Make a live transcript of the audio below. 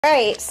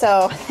Alright,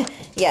 so,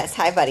 yes,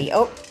 hi buddy.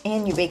 Oh,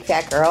 and you big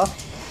fat girl.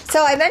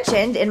 So I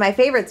mentioned in my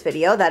favorites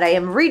video that I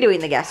am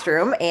redoing the guest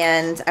room,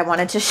 and I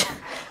wanted to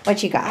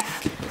what you got?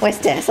 What's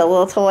this, a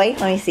little toy?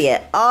 Let me see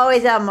it. Oh,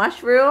 is that a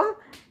mushroom?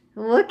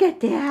 Look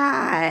at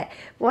that.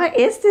 What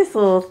is this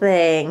little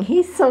thing?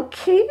 He's so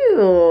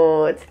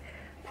cute.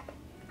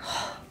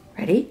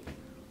 Ready?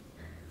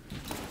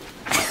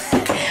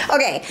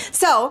 Okay,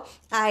 so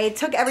I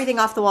took everything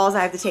off the walls.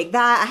 I have to take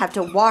that. I have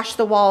to wash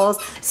the walls.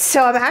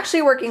 So I'm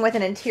actually working with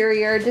an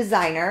interior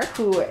designer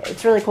who,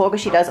 it's really cool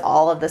because she does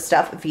all of the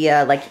stuff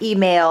via like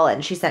email,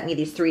 and she sent me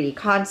these 3D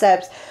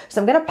concepts.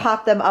 So I'm gonna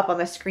pop them up on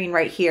the screen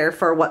right here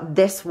for what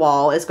this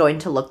wall is going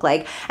to look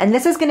like. And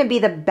this is gonna be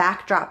the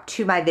backdrop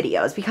to my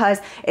videos because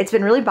it's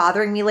been really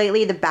bothering me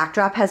lately. The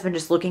backdrop has been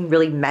just looking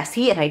really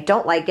messy and I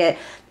don't like it.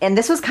 And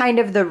this was kind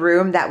of the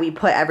room that we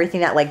put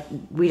everything that like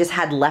we just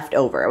had left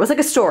over. It was like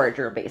a storage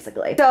room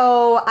basically.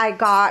 So I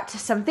got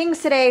some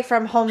things today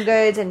from Home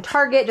Goods and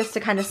Target just to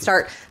kind of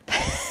start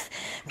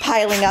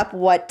piling up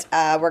what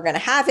we're gonna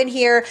have in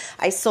here.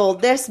 I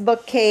sold this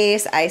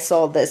bookcase, I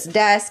sold this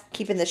desk,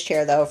 keeping this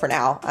chair though for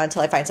now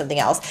until I find something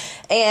else.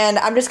 And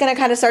I'm just gonna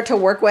kind of start to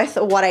work with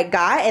what I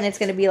got, and it's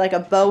gonna be like a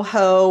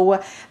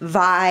boho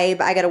vibe.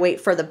 I gotta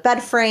wait for the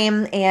bed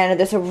frame, and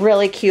there's a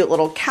really cute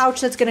little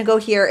couch that's gonna go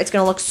here. It's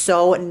gonna look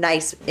so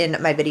nice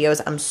in my videos.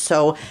 I'm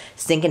so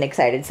stinking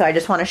excited. So I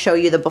just wanna show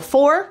you the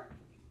before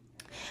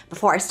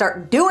I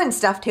start doing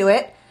stuff to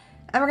it,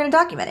 and we're gonna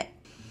document it.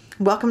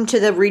 Welcome to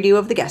the redo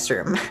of the guest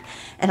room.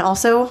 And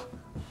also,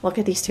 look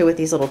at these two with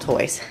these little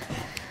toys.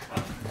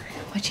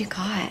 What you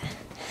got?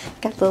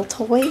 Got a little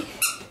toy?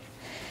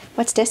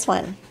 What's this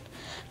one?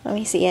 Let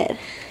me see it.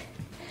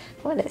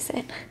 What is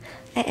it?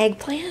 An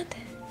eggplant?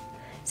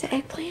 Is it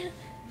eggplant?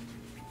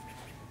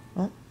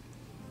 Oh.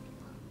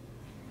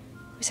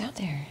 Who's out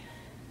there?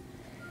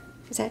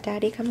 Is that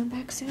Daddy coming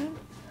back soon?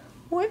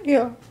 What?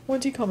 Yeah.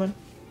 When's he coming?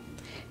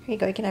 Here you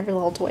go, you can have your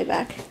little toy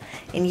back.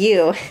 And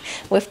you,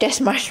 with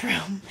this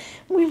mushroom.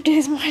 With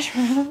this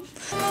mushroom.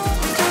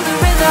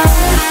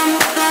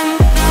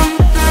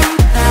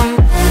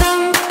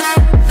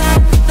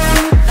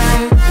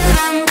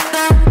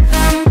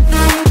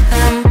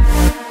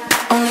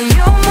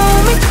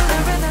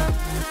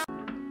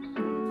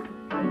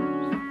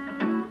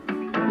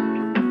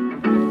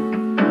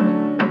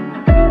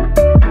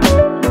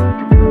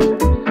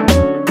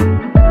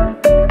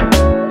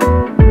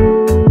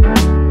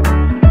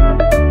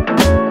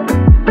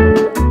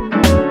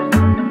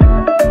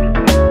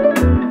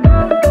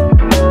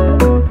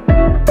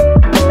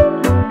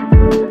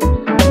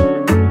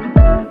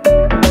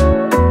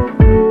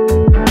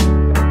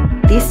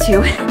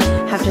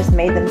 Have just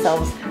made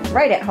themselves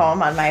right at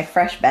home on my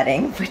fresh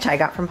bedding, which I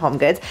got from Home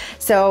Goods.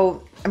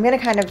 So I'm gonna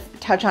kind of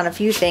touch on a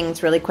few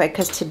things really quick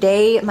because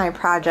today my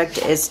project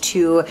is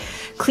to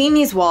clean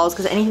these walls,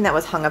 because anything that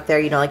was hung up there,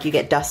 you know, like you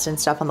get dust and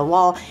stuff on the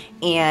wall,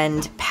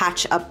 and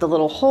patch up the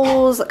little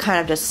holes,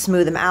 kind of just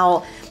smooth them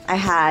out. I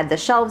had the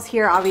shelves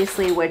here,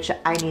 obviously, which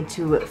I need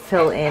to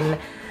fill in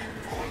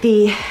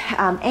the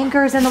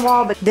anchors in the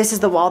wall, but this is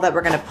the wall that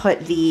we're gonna put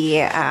the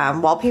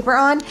wallpaper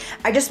on.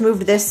 I just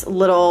moved this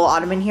little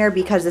ottoman here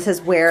because this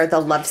is where the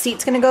love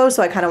seat's gonna go,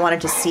 so I kind of wanted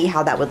to see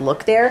how that would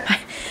look there.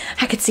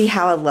 I could see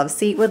how a love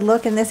seat would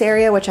look in this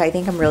area, which I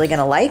think I'm really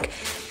gonna like.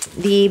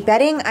 The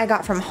bedding I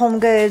got from Home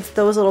Goods.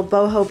 Those little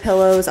boho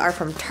pillows are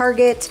from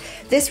Target.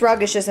 This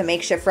rug is just a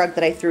makeshift rug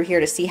that I threw here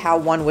to see how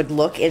one would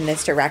look in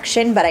this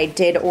direction, but I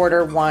did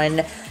order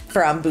one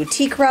from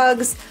Boutique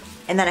Rugs.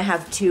 And then I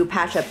have to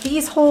patch up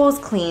these holes,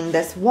 clean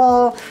this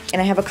wall,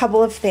 and I have a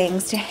couple of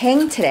things to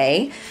hang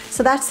today.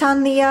 So that's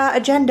on the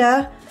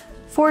agenda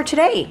for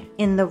today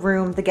in the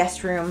room, the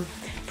guest room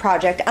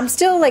project. I'm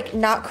still like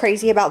not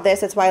crazy about this.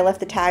 That's why I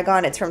left the tag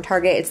on. It's from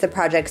Target. It's the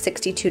Project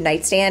 62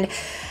 nightstand.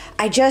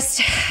 I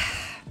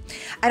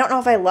don't know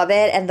if I love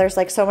it, and there's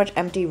like so much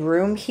empty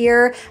room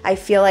here. I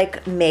feel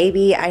like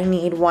maybe I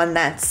need one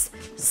that's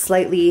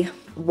slightly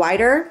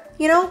wider,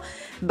 you know?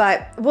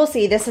 But we'll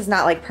see. This is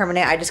not like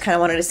permanent. I just kind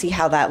of wanted to see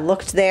how that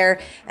looked there.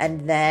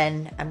 And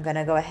then I'm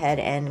gonna go ahead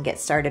and get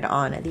started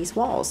on these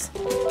walls.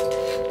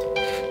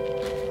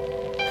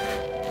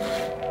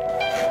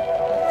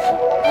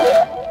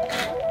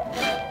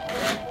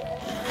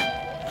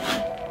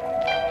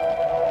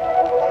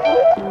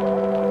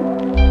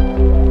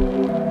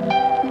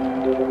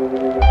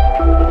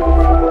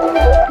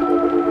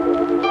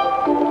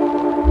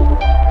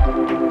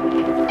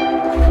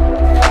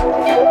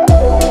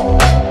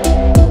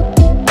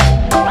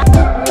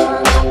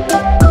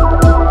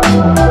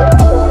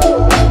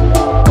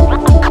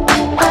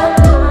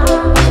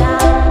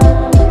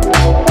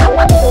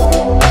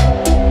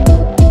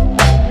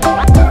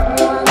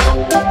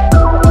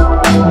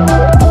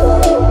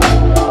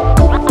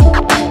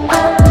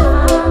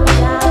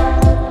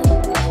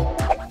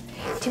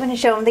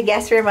 Show them the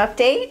guest room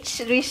update.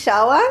 Should we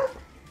show them?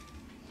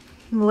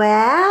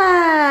 Wow,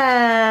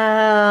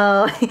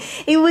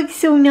 it looks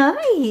so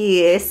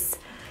nice.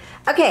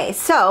 Okay,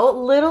 so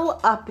little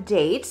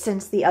update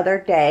since the other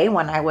day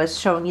when I was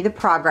showing you the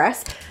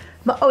progress.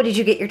 Oh, did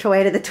you get your toy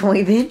out of the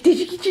toy bin? Did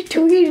you get your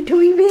toy out of the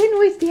toy bin?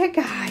 Where's that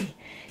guy?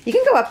 You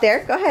can go up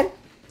there. Go ahead.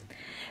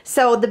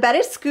 So the bed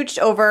is scooched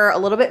over a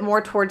little bit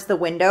more towards the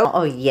window.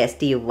 Oh yes,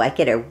 do you like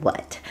it or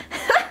what?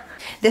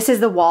 This is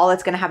the wall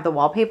that's gonna have the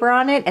wallpaper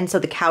on it. And so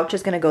the couch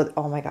is gonna go,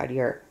 oh my God,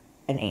 you're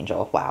an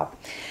angel, wow.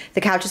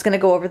 The couch is gonna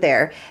go over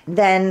there.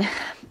 Then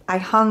I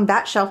hung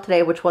that shelf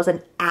today, which was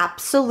an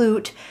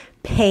absolute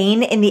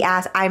pain in the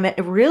ass. I'm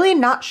really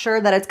not sure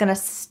that it's gonna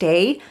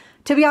stay,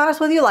 to be honest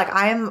with you. Like,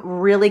 I am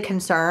really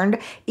concerned,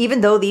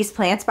 even though these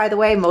plants, by the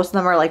way, most of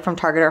them are like from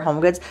Target or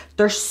Home Goods,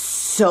 they're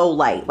so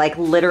light, like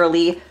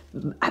literally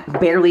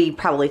barely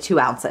probably 2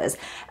 ounces.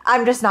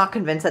 I'm just not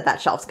convinced that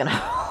that shelf's gonna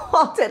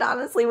hold it,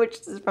 honestly, which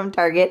is from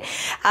Target.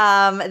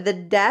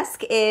 The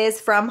desk is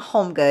from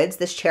Home Goods.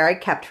 This chair I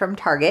kept from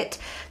Target.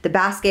 The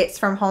basket's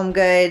from Home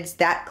Goods.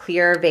 That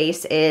clear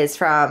vase is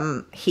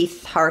from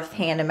Heath, Hearth,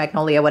 Hand, and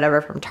Magnolia,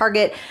 whatever, from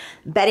Target.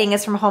 Bedding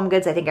is from Home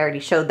Goods. I think I already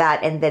showed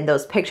that. And then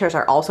those pictures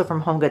are also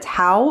from Home Goods.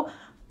 How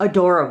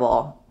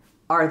adorable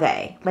are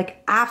they?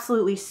 Like,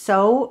 absolutely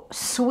so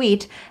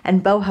sweet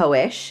and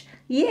boho-ish.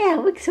 Yeah,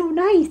 it looks so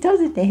nice,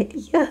 doesn't it?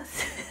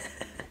 Yes.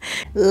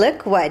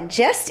 Look what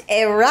just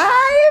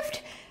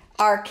arrived.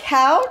 Our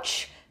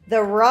couch,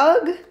 the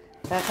rug.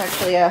 That's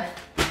actually a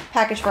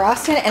package for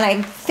Austin. And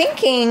I'm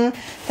thinking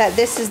that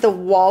this is the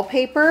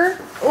wallpaper.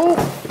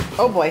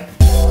 Oh boy.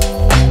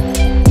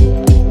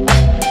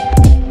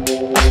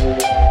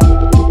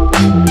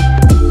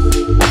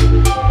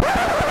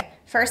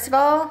 First of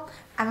all,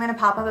 I'm gonna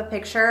pop up a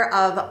picture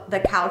of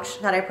the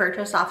couch that I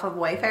purchased off of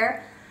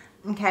Wayfair,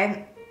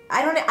 okay?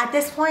 At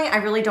this point, I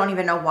really don't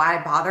even know why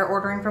I bother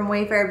ordering from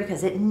Wayfair,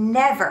 because it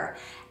never,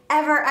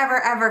 ever,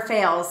 ever, ever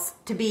fails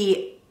to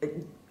be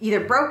either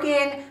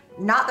broken,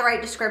 not the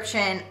right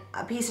description,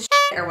 a piece of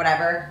shit or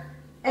whatever.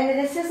 And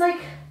this is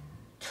like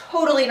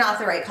totally not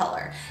the right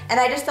color. And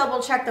I just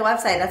double checked the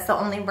website. That's the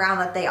only brown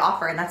that they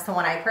offer, and that's the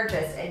one I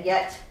purchased. And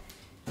yet,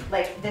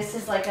 like, this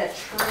is like a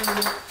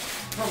true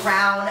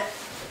brown,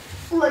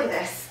 look at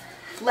this,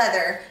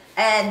 leather.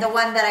 And the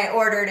one that I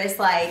ordered is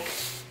like,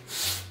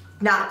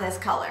 not this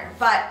color,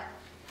 but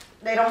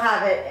they don't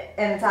have it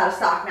and it's out of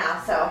stock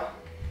now, so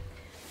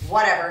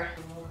whatever.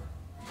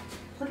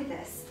 Look at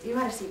this. You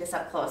gotta see this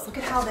up close. Look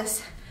at how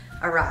this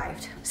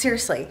arrived.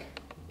 Seriously.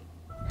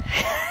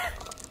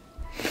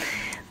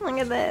 Look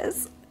at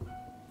this.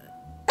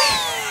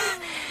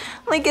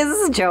 Like, is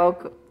this a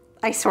joke?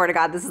 I swear to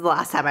God, this is the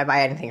last time I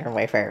buy anything from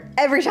Wayfair.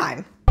 Every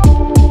time.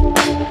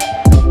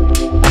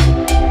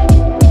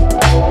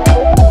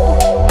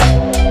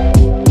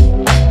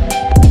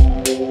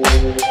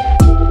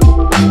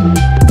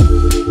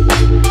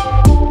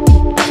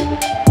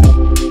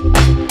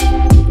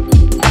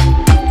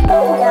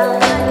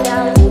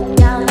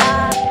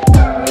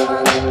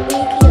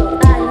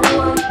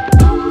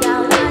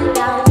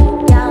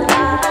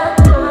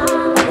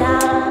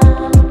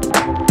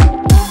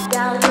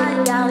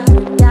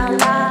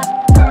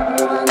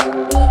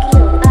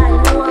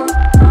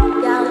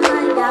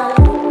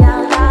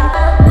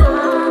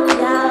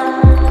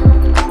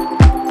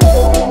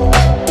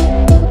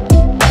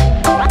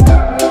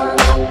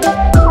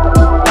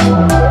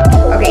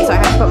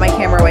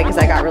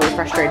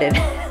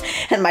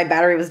 And my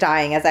battery was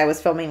dying as I was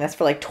filming this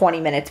for like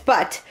 20 minutes.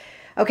 But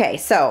okay,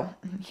 so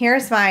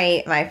here's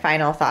my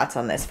final thoughts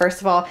on this. First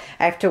of all,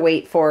 I have to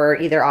wait for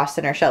either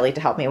Austin or Shelly to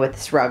help me with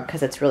this rug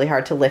because it's really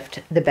hard to lift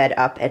the bed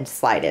up and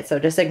slide it. So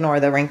just ignore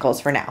the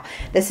wrinkles for now.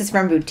 This is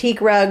from Boutique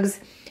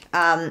Rugs.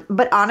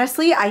 But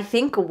honestly, I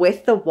think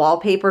with the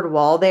wallpapered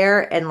wall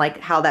there and like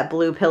how that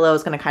blue pillow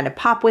is going to kind of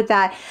pop with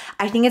that,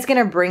 I think it's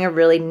going to bring a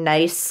really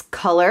nice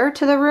color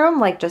to the room.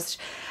 Like, just,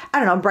 I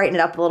don't know, brighten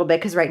it up a little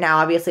bit, because right now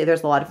obviously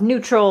there's a lot of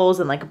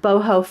neutrals and like a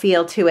boho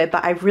feel to it,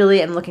 but I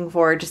really am looking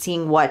forward to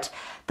seeing what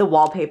the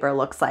wallpaper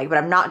looks like. But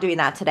I'm not doing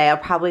that today. I'll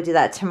probably do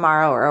that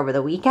tomorrow or over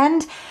the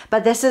weekend.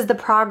 But this is the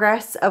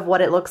progress of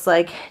what it looks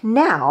like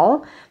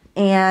now.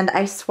 And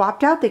I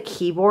swapped out the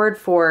keyboard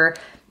for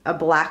a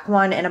black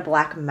one and a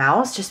black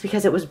mouse just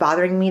because it was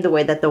bothering me the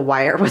way that the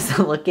wire was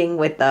looking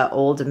with the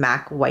old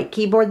Mac white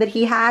keyboard that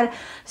he had.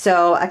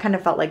 So I kind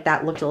of felt like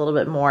that looked a little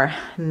bit more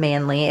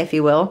manly, if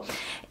you will.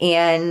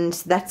 And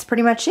that's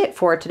pretty much it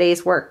for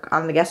today's work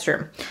on the guest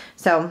room.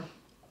 So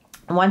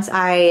once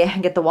I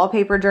get the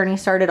wallpaper journey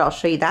started, I'll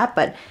show you that.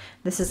 But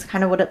this is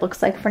kind of what it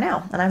looks like for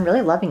now. And I'm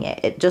really loving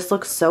it. It just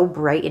looks so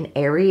bright and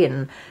airy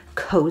and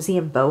cozy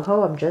and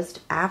boho. I'm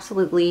just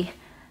absolutely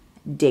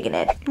digging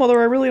it. Mother,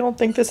 I really don't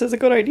think this is a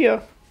good idea.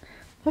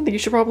 I think you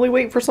should probably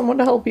wait for someone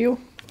to help you.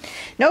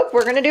 Nope,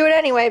 we're gonna do it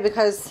anyway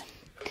because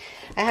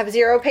I have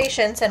zero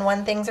patience, and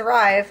when things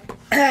arrive,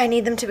 I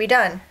need them to be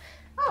done.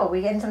 Oh,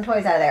 we're getting some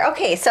toys out of there.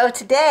 Okay, so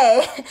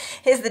today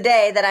is the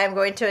day that I'm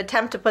going to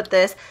attempt to put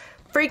this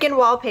freaking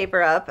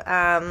wallpaper up.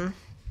 And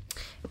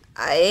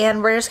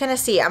we're just gonna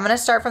see. I'm gonna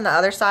start from the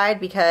other side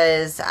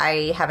because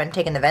I haven't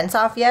taken the vents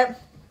off yet.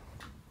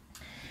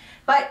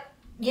 But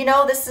you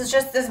know, this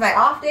is my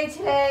off day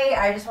today.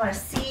 I just want to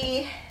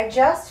see. I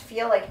just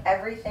feel like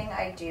everything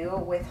I do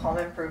with home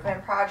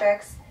improvement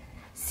projects,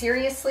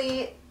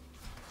 seriously,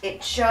 it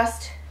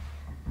just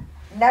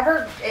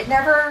it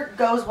never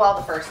goes well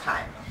the first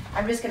time.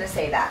 I'm just gonna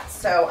say that.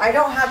 So I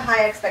don't have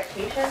high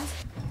expectations.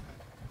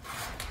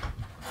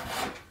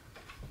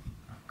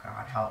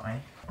 God help me.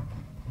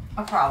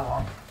 A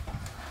problem.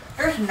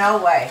 There's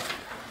no way.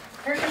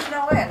 There's just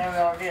no way I'm gonna be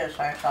able to do this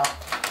by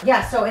myself.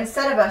 Yeah, so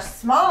instead of a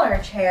smaller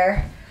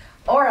chair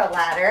or a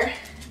ladder,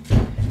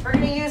 we're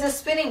gonna use a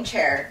spinning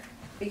chair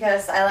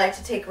because I like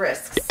to take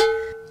risks.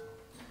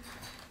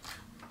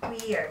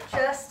 We are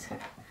just...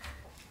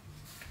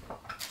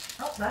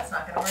 Oh, that's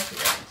not gonna work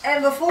either.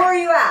 And before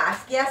you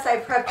ask, yes, I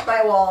prepped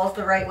my walls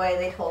the right way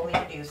they told me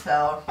to do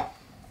so.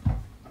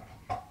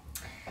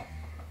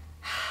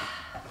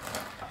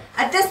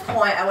 At this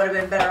point, I would have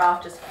been better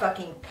off just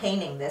fucking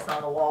painting this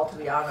on the wall, to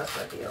be honest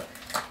with you.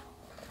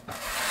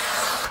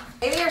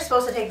 Maybe you're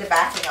supposed to take the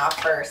backing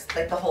off first,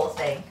 like the whole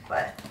thing,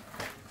 but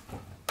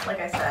like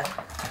I said,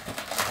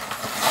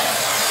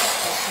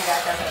 see,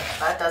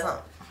 that doesn't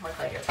look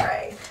like it's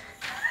right.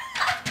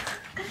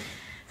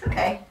 It's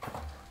okay.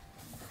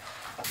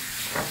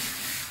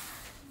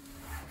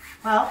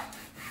 Well,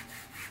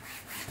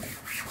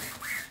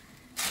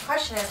 the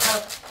question is, how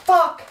the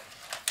fuck?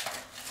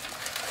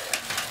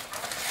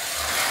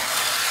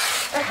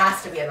 There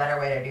has to be a better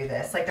way to do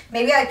this. Like,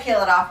 maybe I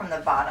peel it off from the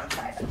bottom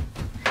side.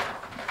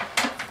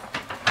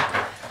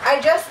 I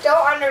just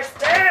don't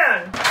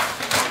understand.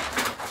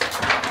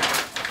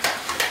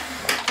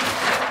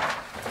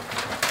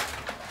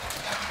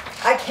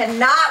 I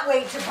cannot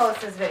wait to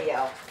post this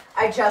video.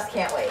 I just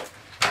can't wait.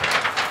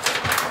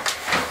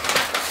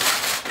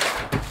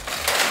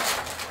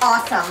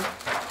 Awesome.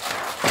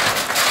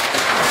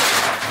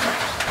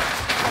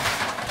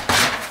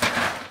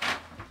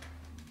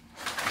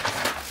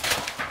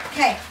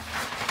 Okay,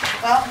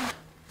 well,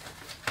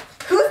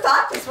 who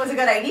thought this was a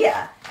good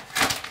idea?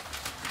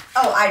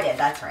 Oh, I did,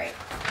 that's right.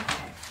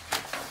 Okay.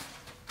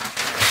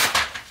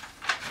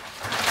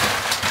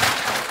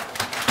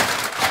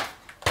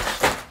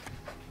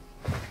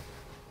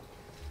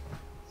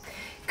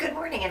 Good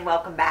morning and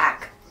welcome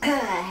back.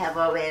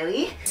 Hello,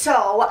 baby.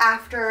 So,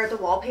 after the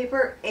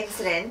wallpaper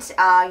incident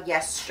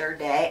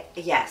yesterday,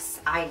 yes,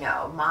 I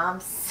know, Mom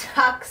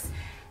sucks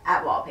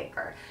at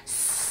wallpaper.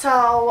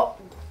 So,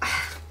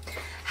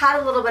 had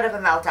a little bit of a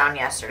meltdown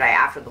yesterday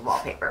after the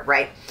wallpaper,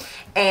 right?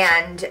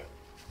 And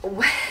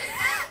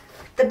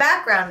the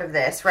background of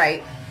this,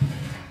 right?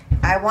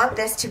 I want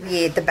this to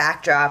be the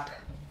backdrop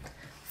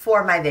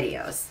for my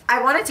videos.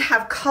 I want it to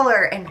have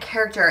color and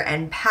character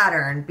and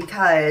pattern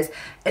because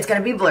it's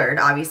gonna be blurred,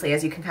 obviously,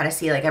 as you can kind of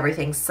see, like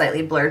everything's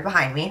slightly blurred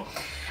behind me.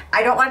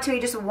 I don't want it to be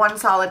just one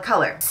solid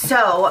color.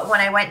 So when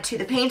I went to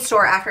the paint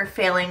store after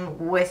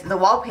failing with the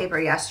wallpaper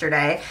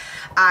yesterday,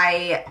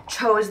 I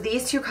chose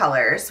these two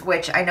colors,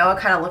 which I know it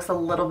kind of looks a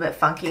little bit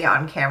funky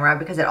on camera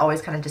because it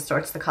always kind of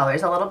distorts the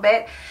colors a little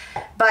bit.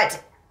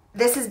 But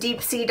this is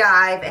Deep Sea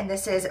Dive and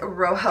this is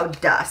Rojo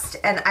Dust.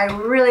 And I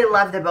really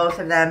love the both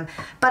of them,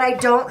 but I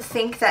don't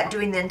think that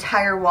doing the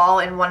entire wall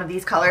in one of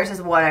these colors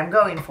is what I'm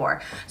going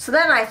for. So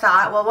then I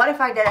thought, well, what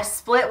if I did a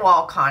split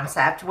wall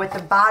concept with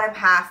the bottom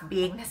half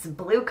being this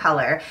blue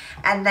color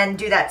and then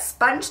do that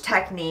sponge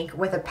technique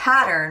with a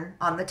pattern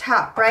on the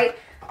top, right?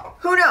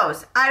 Who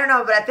knows? I don't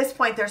know, but at this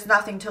point there's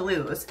nothing to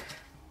lose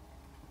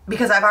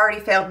because I've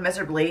already failed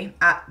miserably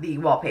at the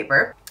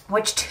wallpaper.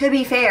 Which, to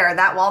be fair,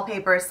 that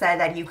wallpaper said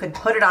that you could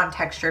put it on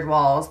textured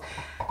walls.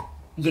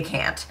 You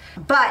can't.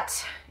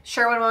 But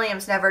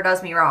Sherwin-Williams never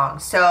does me wrong.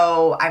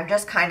 So I'm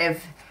just kind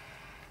of,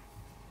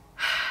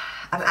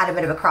 I'm at a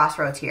bit of a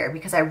crossroads here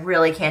because I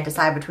really can't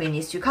decide between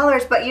these two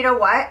colors. But you know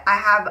what? I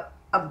have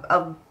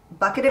a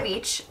bucket of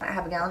each. I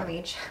have a gallon of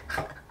each.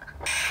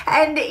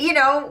 And you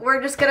know,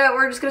 we're just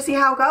gonna see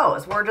how it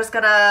goes. We're just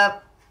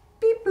gonna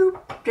beep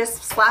boop,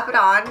 just slap it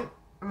on.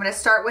 I'm going to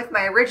start with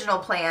my original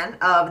plan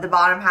of the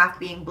bottom half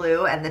being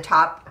blue and the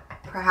top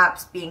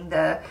perhaps being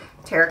the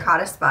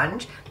terracotta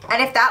sponge.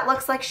 And if that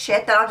looks like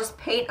shit, then I'll just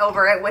paint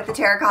over it with the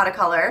terracotta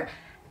color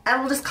and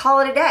we'll just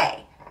call it a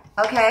day.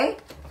 Okay?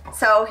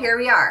 So here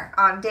we are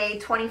on day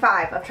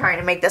 25 of trying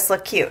to make this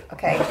look cute.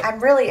 Okay?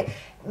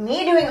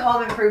 Me doing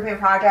home improvement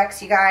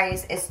projects, you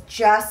guys, is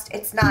just,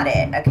 it's not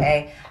it.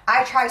 Okay?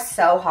 I try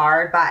so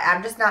hard, but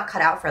I'm just not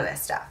cut out for this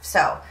stuff.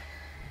 So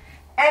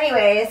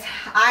anyways,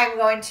 I'm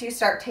going to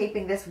start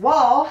taping this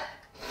wall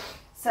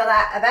so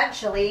that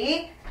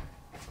eventually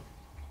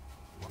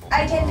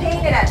I can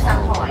paint it at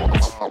some point.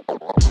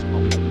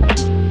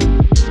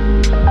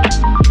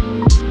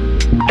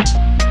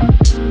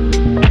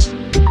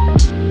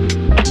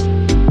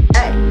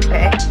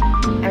 Okay.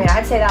 I mean,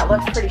 I'd say that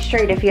looks pretty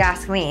straight if you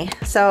ask me.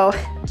 So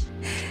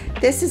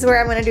this is where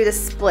I'm going to do the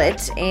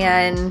split,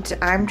 and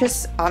I'm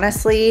just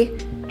honestly,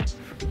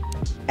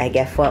 I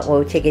guess front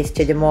row tickets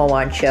to the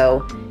Moron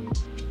show.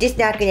 Just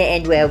not gonna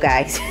end well,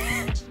 guys.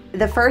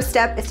 The first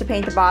step is to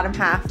paint the bottom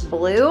half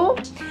blue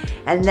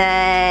and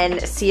then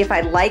see if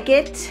I like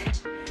it.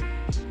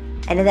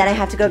 And then I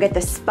have to go get the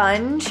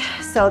sponge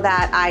so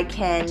that I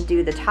can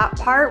do the top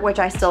part, which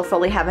I still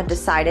fully haven't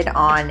decided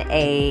on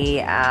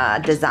a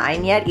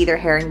design yet, either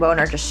herringbone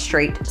or just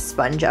straight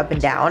sponge up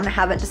and down.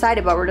 Haven't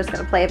decided, but we're just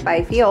gonna play it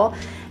by feel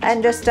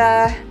and just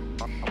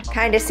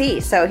kind of see.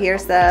 So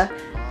here's the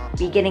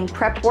beginning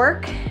prep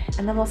work,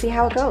 and then we'll see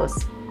how it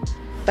goes.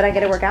 But I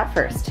gotta work out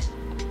first.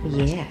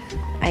 Yeah,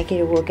 I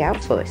gotta work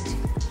out first.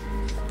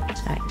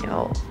 I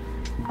know.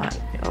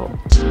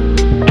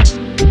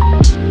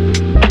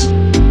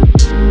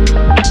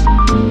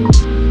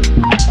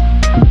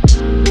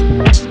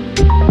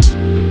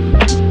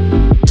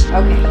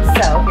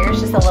 Okay, so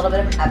here's just a little bit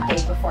of an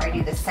update before I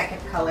do the second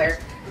color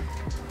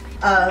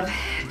of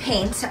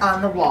paint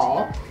on the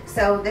wall.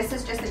 So this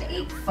is just an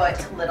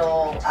 8-foot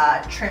little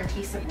trim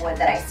piece of wood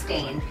that I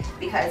stained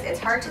because it's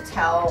hard to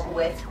tell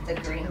with the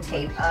green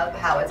tape of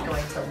how it's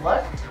going to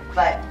look,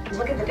 but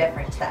look at the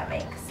difference that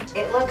makes.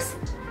 It looks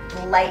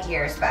light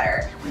years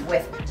better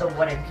with the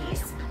wooden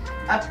piece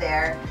up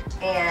there,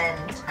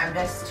 and I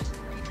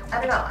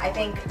don't know, I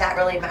think that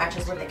really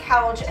matches with the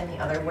couch and the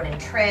other wooden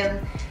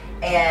trim.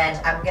 And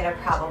I'm gonna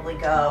probably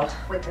go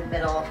with the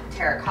middle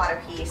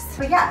terracotta piece.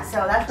 But yeah,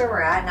 so that's where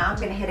we're at. Now I'm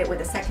gonna hit it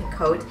with a second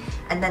coat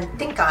and then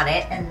think on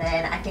it. And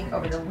then I think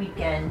over the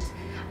weekend,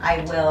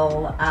 I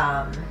will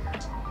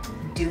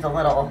do the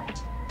little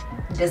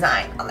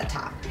design on the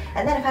top.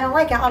 And then if I don't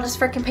like it, I'll just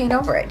freaking paint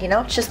over it, you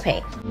know? It's just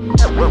paint.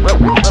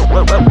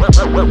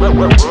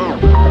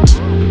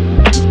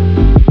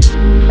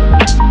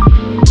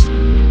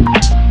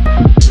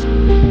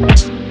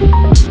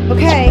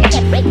 Okay,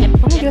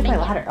 what do I do with my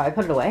ladder? Oh, I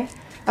put it away?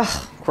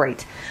 Oh,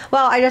 great.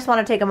 Well, I just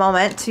want to take a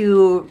moment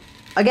to,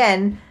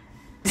 again,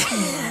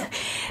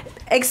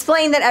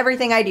 explain that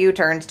everything I do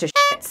turns to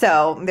shit.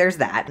 So there's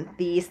that.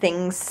 These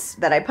things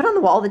that I put on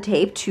the wall, the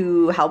tape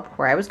to help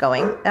where I was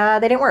going, they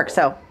didn't work.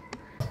 So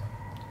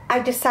I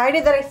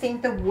decided that I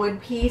think the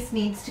wood piece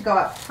needs to go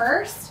up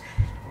first.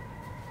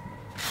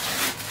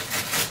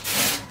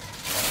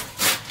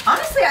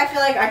 Honestly, I feel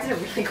like I did a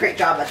really great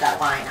job at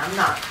that line.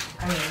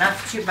 I mean, not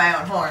to toot my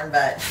own horn,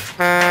 but...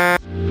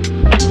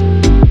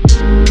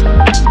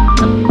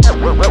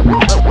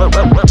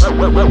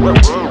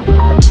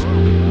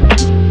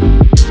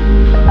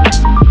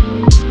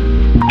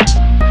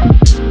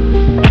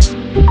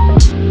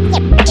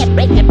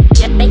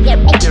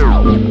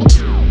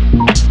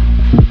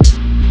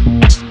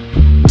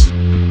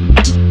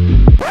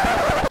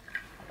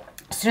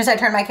 As soon as I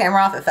turned my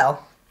camera off, it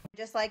fell.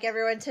 Just like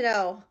everyone to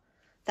know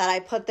that I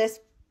put this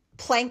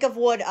plank of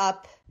wood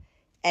up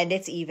and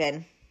it's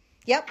even.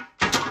 Yep.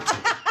 That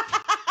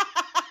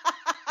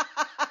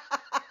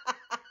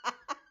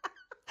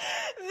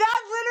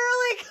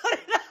literally could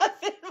not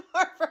have been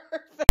more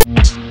perfect.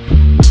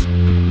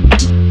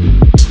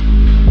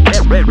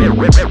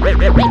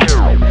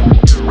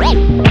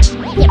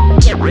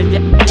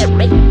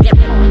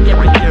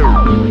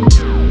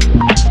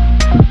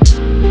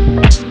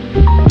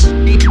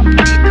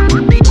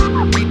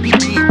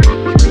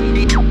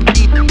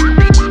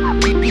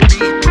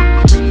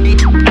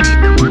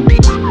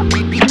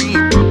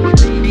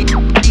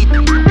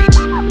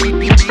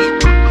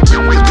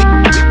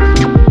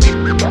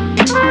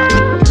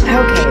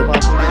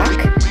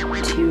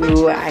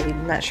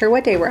 Sure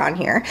what day we're on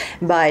here,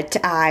 but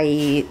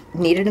I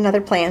needed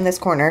another plant in this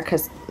corner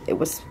because it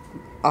was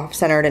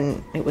off-centered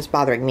and it was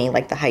bothering me,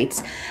 like the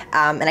heights.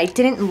 And I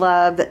didn't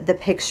love the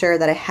picture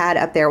that I had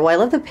up there. Well, I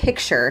love the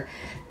picture,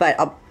 but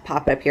I'll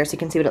pop it up here so you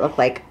can see what it looked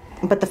like.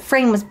 But the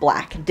frame was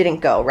black, it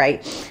didn't go,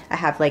 right? I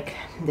have like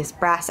this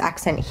brass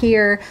accent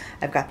here.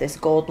 I've got this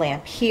gold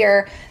lamp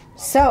here.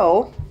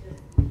 So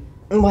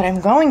what I'm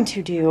going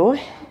to do,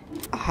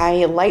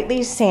 I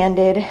lightly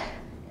sanded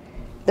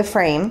the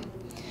frame,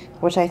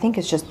 which I think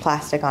is just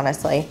plastic,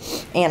 honestly.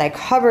 And I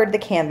covered the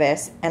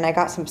canvas and I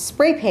got some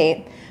spray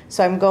paint.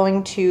 So I'm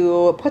going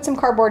to put some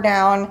cardboard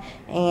down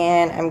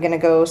and I'm gonna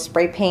go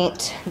spray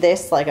paint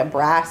this like a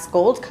brass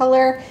gold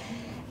color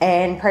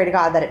and pray to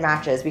God that it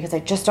matches because I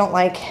just don't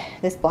like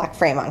this black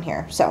frame on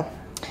here. So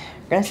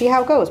we're gonna see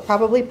how it goes,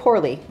 probably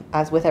poorly,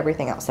 as with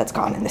everything else that's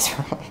gone in this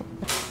room.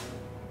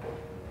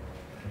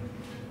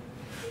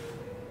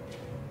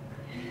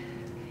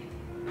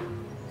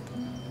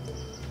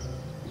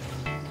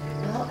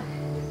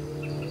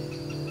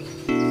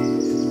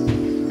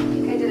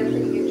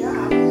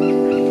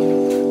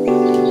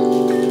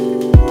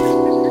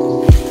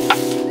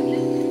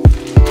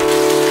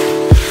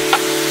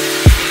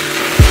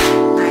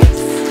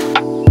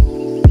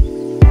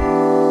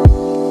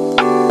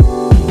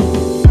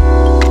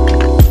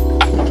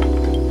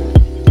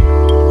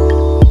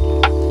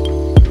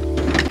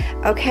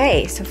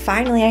 Okay, so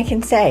finally I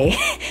can say,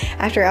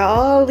 after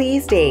all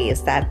these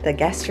days, that the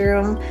guest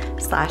room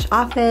slash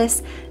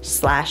office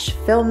slash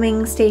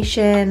filming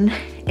station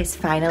is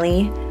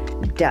finally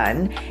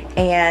done.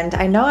 And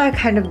I know I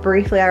kind of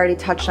briefly already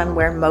touched on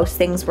where most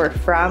things were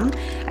from.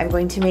 I'm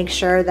going to make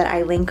sure that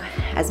I link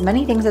as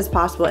many things as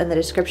possible in the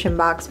description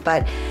box,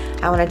 but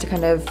I wanted to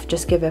kind of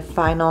just give a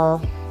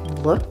final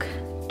look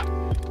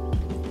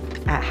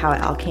at how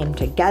it all came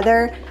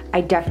together. I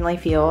definitely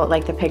feel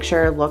like the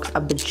picture looks a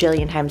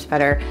bajillion times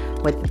better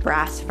with the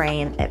brass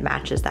frame. It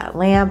matches that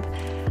lamp.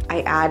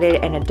 I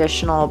added an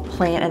additional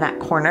plant in that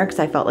corner because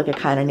I felt like it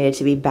kind of needed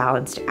to be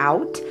balanced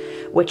out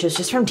which is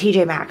just from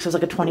TJ Maxx. It was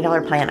like a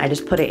 $20 plant. I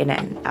just put it in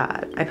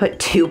I put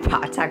 2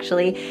 pots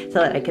actually so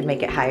that I could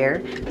make it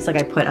higher. It's like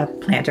I put a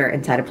planter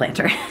inside a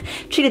planter.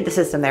 Cheated the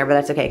system there, but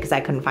that's okay because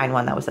I couldn't find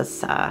one that was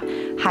as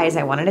high as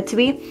I wanted it to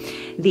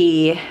be.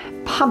 The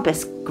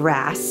pampas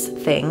grass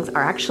things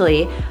are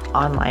actually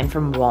online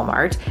from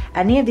Walmart.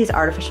 Any of these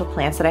artificial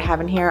plants that I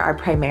have in here are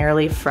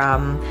primarily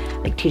from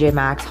like TJ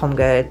Maxx, Home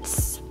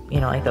Goods, you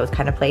know, like those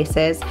kind of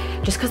places,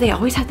 just because they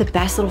always have the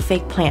best little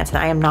fake plants, and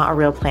I am not a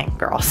real plant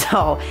girl.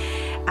 So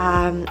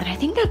and I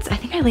think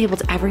I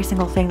labeled every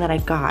single thing that I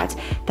got.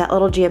 That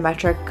little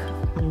geometric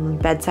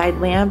bedside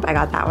lamp, I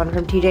got that one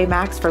from TJ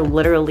Maxx for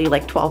literally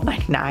like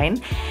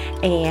 $12.99.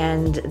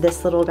 And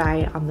this little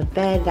guy on the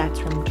bed, that's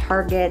from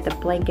Target. The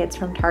blankets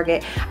from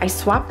Target. I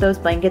swapped those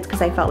blankets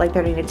because I felt like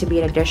there needed to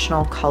be an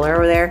additional color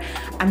over there.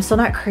 I'm still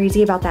not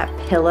crazy about that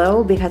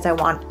pillow because I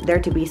want there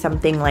to be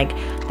something like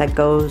that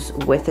goes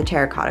with the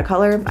terracotta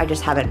color. I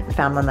just haven't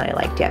found one that I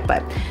liked yet,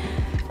 but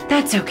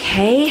that's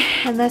okay.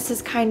 And this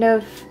is kind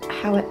of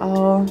how it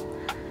all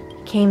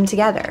came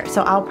together.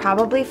 So I'll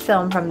probably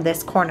film from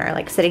this corner,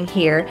 like sitting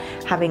here,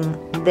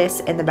 having this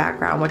in the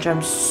background, which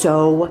I'm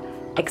so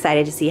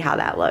excited to see how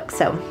that looks.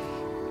 So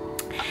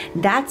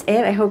that's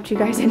it. I hope you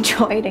guys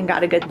enjoyed and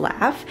got a good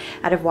laugh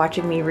out of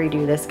watching me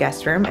redo this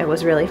guest room. It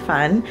was really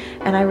fun,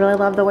 and I really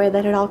love the way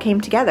that it all came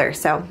together.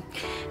 So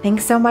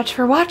thanks so much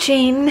for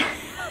watching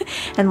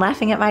and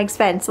laughing at my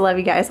expense. Love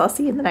you guys. I'll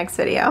see you in the next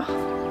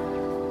video.